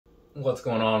What's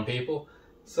going on, people?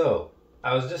 So,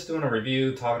 I was just doing a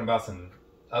review talking about some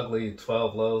ugly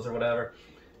 12 lows or whatever,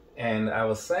 and I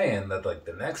was saying that like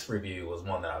the next review was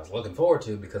one that I was looking forward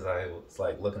to because I was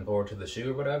like looking forward to the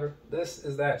shoe or whatever. This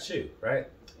is that shoe, right?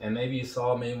 And maybe you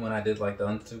saw me when I did like the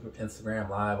Instagram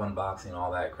live unboxing,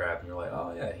 all that crap, and you're like,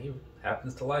 oh yeah, he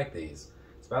happens to like these.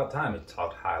 It's about time he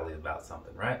talked highly about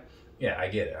something, right? Yeah, I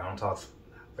get it. I don't talk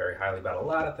very highly about a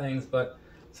lot of things, but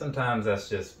sometimes that's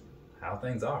just how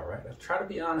things are, right? I try to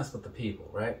be honest with the people,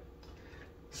 right?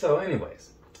 So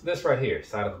anyways, this right here,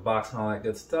 side of the box and all that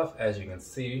good stuff, as you can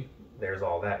see, there's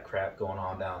all that crap going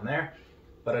on down there.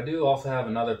 But I do also have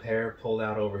another pair pulled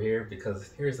out over here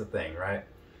because here's the thing, right?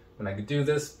 When I do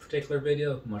this particular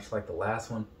video, much like the last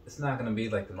one, it's not going to be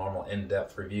like the normal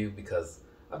in-depth review because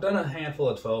I've done a handful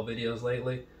of 12 videos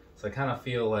lately, so I kind of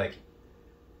feel like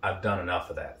I've done enough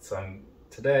of that. So I'm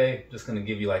today just going to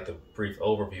give you like the brief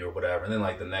overview or whatever, and then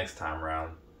like the next time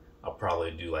around I'll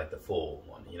probably do like the full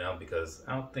one, you know, because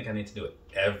I don't think I need to do it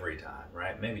every time,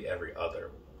 right? Maybe every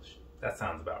other. That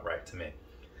sounds about right to me.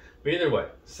 But either way,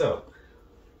 so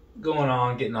going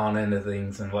on, getting on into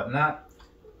things and whatnot.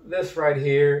 This right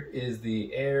here is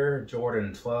the Air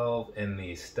Jordan 12 in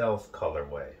the Stealth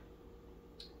colorway.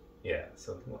 Yeah,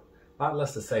 so a lot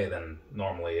less to say than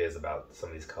normally is about some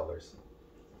of these colors.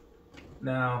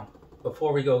 Now,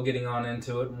 before we go getting on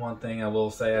into it, one thing I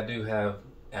will say, I do have,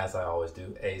 as I always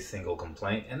do, a single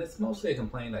complaint, and it's mostly a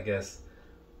complaint, I guess,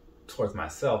 towards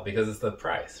myself because it's the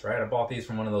price, right? I bought these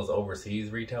from one of those overseas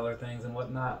retailer things and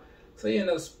whatnot, so you end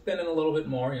up spending a little bit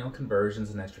more, you know, conversions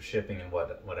and extra shipping and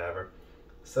whatever.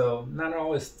 So not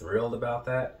always thrilled about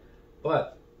that,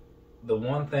 but the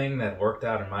one thing that worked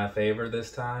out in my favor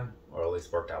this time, or at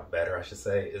least worked out better, I should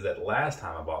say, is that last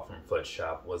time I bought from Foot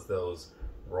Shop was those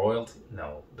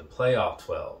the playoff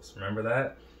 12s. Remember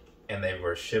that? And they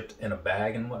were shipped in a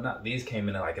bag and whatnot. These came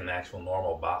in like an actual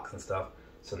normal box and stuff.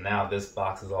 So now this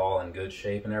box is all in good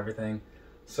shape and everything.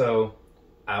 So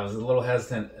I was a little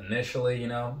hesitant initially, you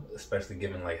know, especially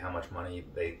given like how much money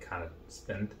they kind of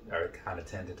spend or kind of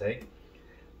tend to take.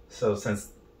 So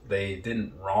since they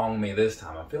didn't wrong me this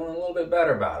time, I'm feeling a little bit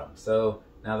better about them. So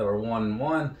now that we're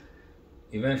 1-1,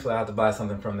 eventually I have to buy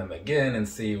something from them again and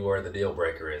see where the deal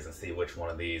breaker is and see which one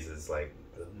of these is like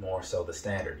more so the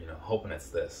standard, you know, hoping it's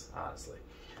this, honestly.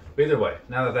 But either way,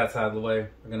 now that that's out of the way,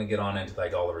 we're going to get on into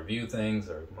like all the review things,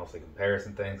 or mostly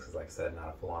comparison things, because like I said, not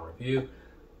a full-on review.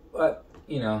 But,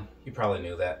 you know, you probably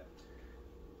knew that.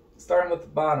 Starting with the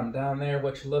bottom down there,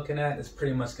 what you're looking at is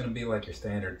pretty much going to be like your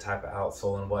standard type of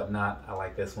outsole and whatnot. I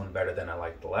like this one better than I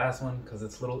like the last one because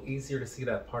it's a little easier to see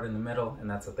that part in the middle, and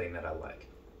that's the thing that I like.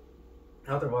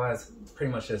 Otherwise, it's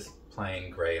pretty much just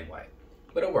plain gray and white.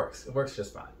 But it works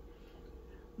just fine.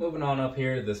 Moving on up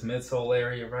here, this midsole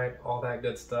area, right? All that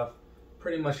good stuff.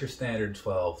 Pretty much your standard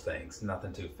 12 things.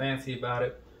 Nothing too fancy about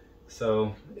it.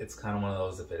 So it's kind of one of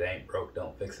those if it ain't broke,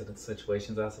 don't fix it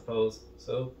situations, I suppose.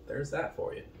 So there's that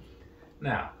for you.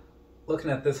 Now,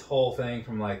 looking at this whole thing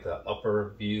from like the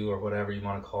upper view or whatever you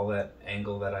want to call that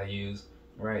angle that I use,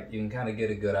 right? You can kind of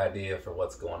get a good idea for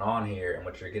what's going on here, and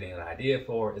what you're getting an idea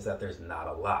for is that there's not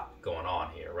a lot going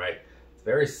on here, right? It's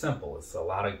very simple. It's a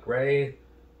lot of gray,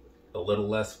 a little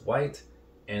less white,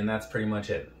 and that's pretty much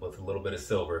it, with a little bit of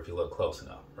silver if you look close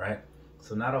enough, right?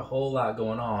 So not a whole lot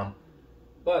going on,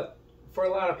 but for a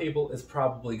lot of people, it's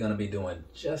probably going to be doing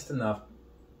just enough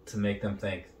to make them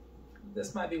think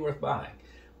this might be worth buying.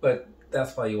 But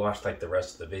that's why you watch like the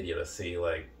rest of the video to see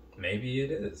like maybe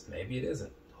it is, maybe it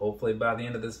isn't. Hopefully by the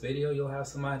end of this video, you'll have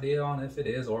some idea on if it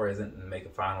is or isn't, and make a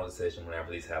final decision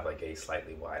whenever these have like a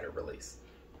slightly wider release.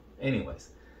 Anyways,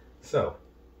 so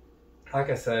like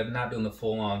I said, not doing the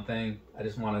full-on thing. I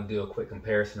just want to do a quick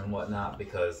comparison and whatnot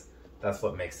because that's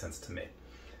what makes sense to me.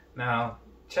 Now,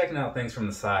 checking out things from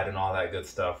the side and all that good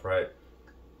stuff, right?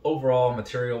 Overall,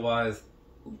 material-wise,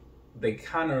 they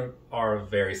kind of are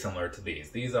very similar to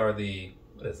these. These are the,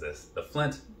 what is this? The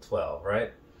Flint 12,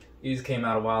 right? These came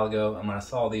out a while ago, and when I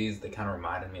saw these, they kind of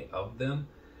reminded me of them.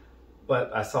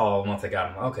 But I saw once I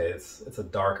got them, okay, it's a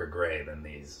darker gray than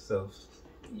these. So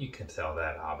you can tell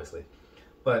that, obviously.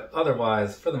 But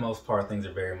otherwise, for the most part, things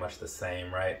are very much the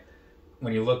same, right?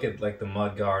 When you look at like the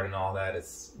mud guard and all that,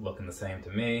 it's looking the same to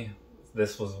me.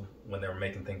 This was when they were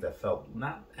making things that felt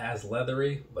not as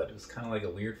leathery, but it was kind of like a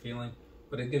weird feeling,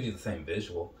 but it gives you the same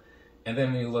visual. And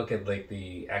then when you look at like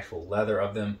the actual leather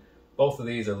of them, both of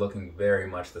these are looking very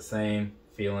much the same,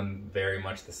 feeling very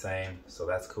much the same. So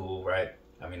that's cool, right?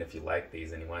 I mean, if you like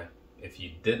these anyway. If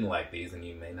you didn't like these, then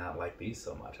you may not like these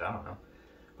so much, I don't know.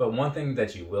 But one thing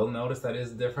that you will notice that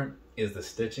is different is the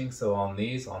stitching. So on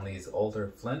these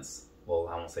older Flints, well,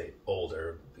 I won't say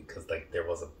older because like there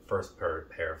was a first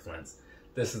pair of Flints.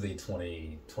 This is the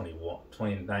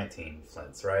 2019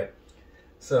 Flints, right?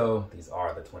 So these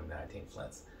are the 2019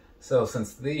 Flints. So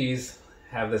since these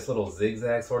have this little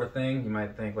zigzag sort of thing, you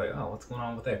might think like, oh, what's going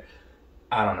on with there?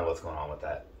 I don't know what's going on with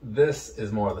that. This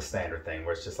is more of the standard thing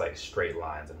where it's just like straight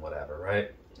lines and whatever,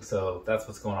 right? So that's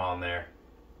what's going on there.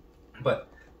 But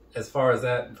as far as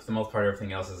that, for the most part,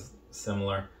 everything else is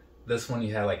similar. This one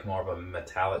you had like more of a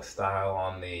metallic style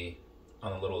on the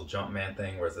little Jumpman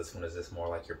thing, whereas this one is just more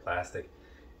like your plastic.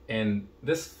 And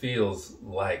this feels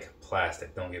like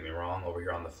plastic, don't get me wrong, over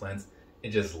here on the Flints.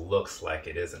 It just looks like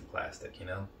it isn't plastic, you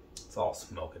know? It's all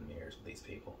smoke and mirrors with these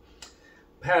people.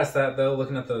 Past that though,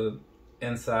 looking at the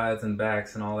insides and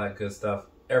backs and all that good stuff,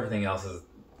 everything else is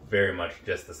very much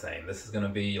just the same. This is going to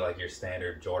be like your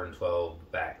standard Jordan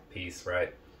 12 back piece,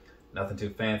 right? Nothing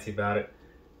too fancy about it.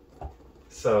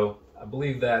 So I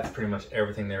believe that's pretty much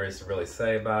everything there is to really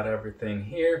say about everything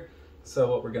here. So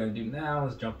what we're going to do now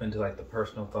is jump into like the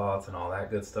personal thoughts and all that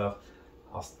good stuff.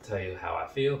 I'll tell you how I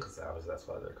feel, because that's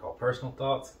why they're called personal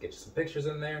thoughts. Get you some pictures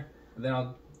in there, and then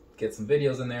I'll get some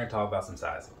videos in there and talk about some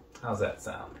sizing. How's that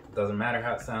sound? It doesn't matter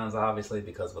how it sounds, obviously,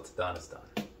 because what's done is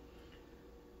done.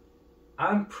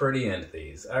 I'm pretty into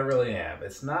these. I really am.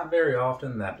 It's not very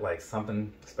often that like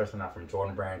something, especially not from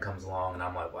Jordan brand, comes along and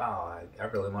I'm like, wow, I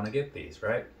really want to get these,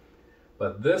 right?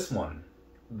 But this one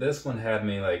had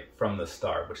me like from the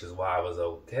start, which is why I was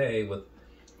okay with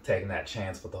taking that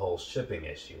chance with the whole shipping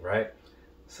issue, right?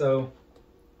 So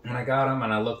when I got them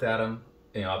and I looked at them,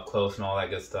 you know, up close and all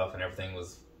that good stuff, and everything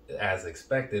was as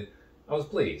expected, I was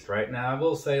pleased, right? Now I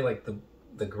will say like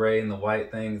the gray and the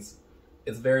white things,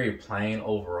 it's very plain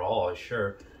overall,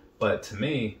 sure, but to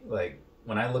me, like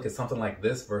when I look at something like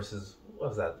this versus what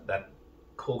was that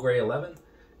cool gray 11,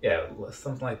 yeah,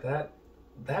 something like that,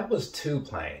 that was too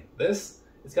plain. This,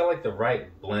 it's got like the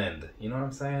right blend, you know what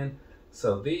I'm saying?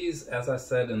 So these, as I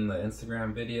said in the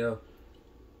Instagram video,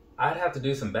 I'd have to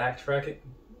do some backtracking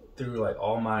through like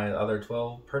all my other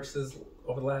 12 purchases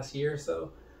over the last year or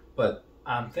so, but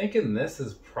I'm thinking this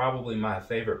is probably my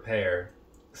favorite pair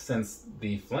since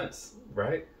the Flints,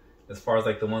 right? As far as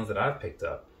like the ones that I've picked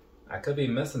up. I could be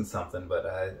missing something, but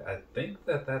I think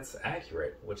that that's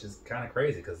accurate, which is kind of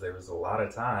crazy because there was a lot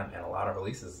of time and a lot of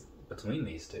releases between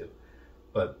these two.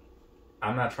 But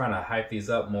I'm not trying to hype these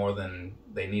up more than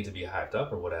they need to be hyped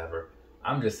up or whatever.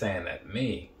 I'm just saying that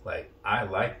like I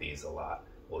like these a lot.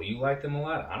 Will you like them a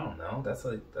lot? I don't know.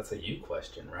 That's a you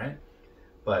question, right?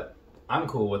 But I'm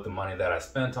cool with the money that I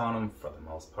spent on them for the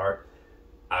most part.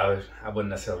 I wouldn't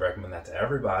necessarily recommend that to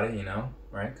everybody, you know,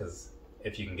 right? Because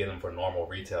if you can get them for normal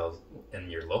retails in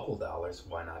your local dollars,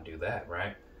 why not do that,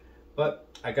 right? But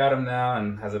I got them now,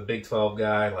 and as a Big 12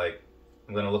 guy, like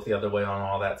I'm going to look the other way on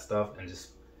all that stuff and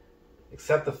just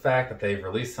accept the fact that they've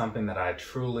released something that I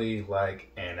truly like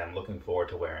and I'm looking forward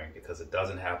to wearing, because it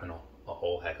doesn't happen a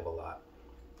whole heck of a lot.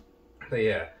 But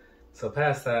yeah, so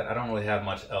past that, I don't really have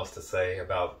much else to say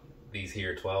about these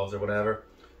here 12s or whatever.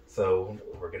 So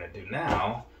what we're going to do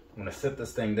now, I'm going to sit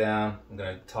this thing down. I'm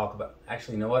going to talk about,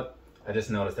 actually, you know what? I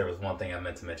just noticed there was one thing I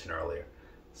meant to mention earlier.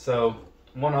 So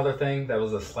one other thing that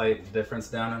was a slight difference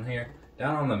down in here.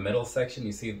 Down on the middle section,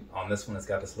 you see on this one, it's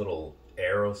got this little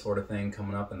arrow sort of thing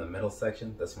coming up in the middle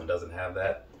section. This one doesn't have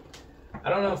that. I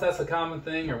don't know if that's a common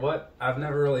thing or what. I've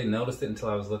never really noticed it until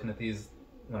I was looking at these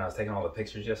when I was taking all the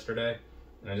pictures yesterday.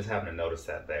 And I just happened to notice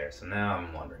that there. So now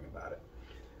I'm wondering about it.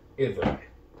 Either way.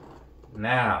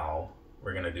 Now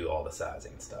we're going to do all the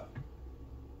sizing stuff.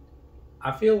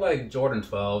 I feel like Jordan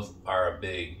 12s are a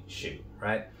big shoe,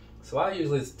 right? So I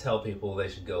usually tell people they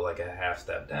should go like a half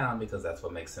step down because that's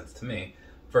what makes sense to me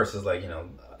versus like, you know,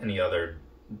 any other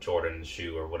Jordan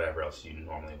shoe or whatever else you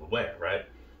normally would wear, right?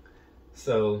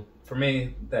 So for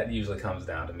me, that usually comes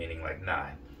down to meaning like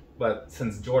 9. But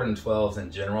since Jordan 12s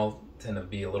in general tend to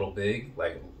be a little big,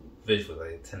 like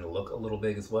visually, they tend to look a little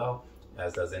big as well,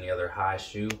 as does any other high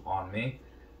shoe on me.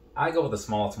 I go with the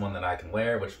smallest one that I can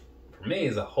wear, which for me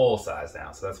is a whole size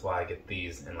down. So that's why I get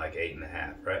these in like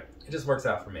 8.5, right? It just works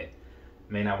out for me. It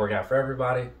may not work out for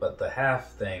everybody, but the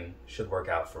half thing should work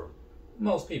out for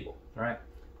most people, right?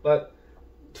 But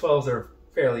 12s are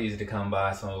fairly easy to come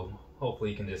by, so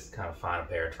hopefully you can just kind of find a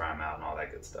pair, try them out, and all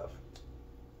that good stuff.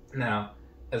 Now,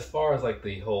 as far as like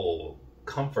the whole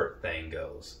comfort thing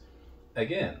goes,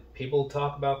 again, people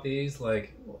talk about these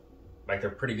like they're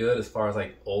pretty good as far as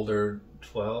like older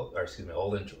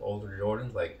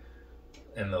Jordans, like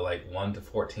in the like 1 to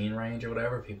 14 range or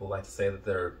whatever. People like to say that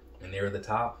they're near the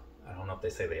top. I don't know if they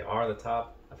say they are the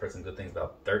top. I've heard some good things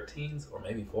about 13s or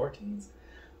maybe 14s.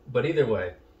 But either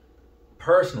way,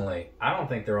 personally, I don't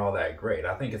think they're all that great.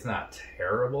 I think it's not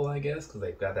terrible, I guess, because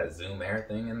they've got that Zoom Air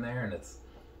thing in there, and it's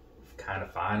kind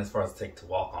of fine as far as to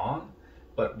walk on.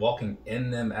 But walking in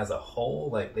them as a whole,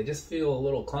 like, they just feel a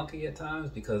little clunky at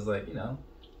times because, like, you know,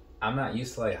 I'm not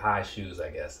used to like high shoes, I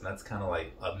guess, and that's kind of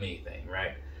like a me thing,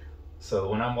 right? So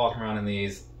when I'm walking around in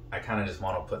these, I kind of just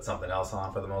want to put something else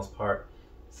on for the most part.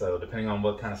 So depending on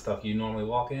what kind of stuff you normally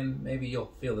walk in, maybe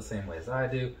you'll feel the same way as I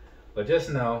do. But just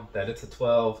know that it's a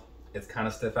 12. It's kind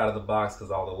of stiff out of the box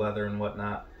because all the leather and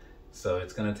whatnot. So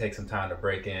it's going to take some time to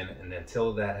break in, and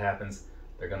until that happens,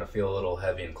 they're going to feel a little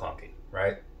heavy and clunky,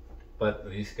 right? But at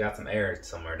least you got some air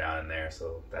somewhere down in there,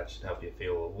 so that should help you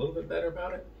feel a little bit better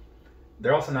about it.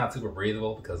 They're also not super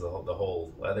breathable because of the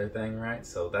whole leather thing, right?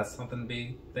 So that's something to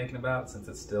be thinking about since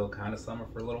it's still kind of summer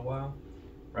for a little while,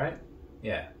 right?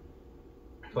 Yeah.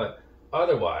 But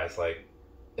otherwise, like,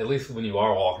 at least when you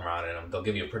are walking around in them, they'll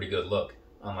give you a pretty good look,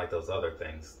 unlike those other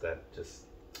things that just,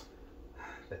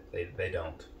 they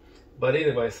don't. But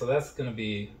either way, so that's going to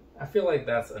be, I feel like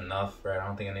that's enough, right? I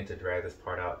don't think I need to drag this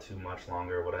part out too much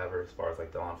longer or whatever as far as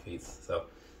like the on feet. So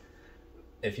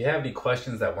if you have any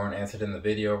questions that weren't answered in the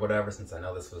video or whatever, since I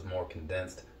know this was more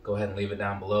condensed, go ahead and leave it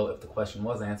down below. If the question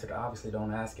was answered, obviously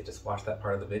don't ask it. Just watch that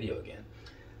part of the video again.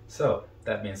 So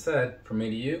that being said, from me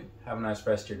to you, have a nice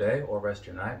rest of your day or rest of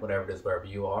your night, whatever it is, wherever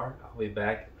you are. I'll be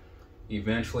back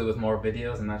eventually with more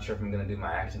videos. I'm not sure if I'm going to do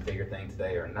my action figure thing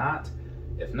today or not.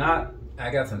 If not, I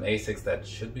got some ASICs that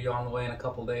should be on the way in a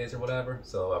couple days or whatever.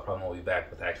 So I probably won't be back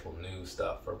with actual new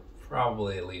stuff for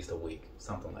probably at least a week,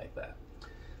 something like that.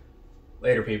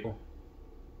 Later, people.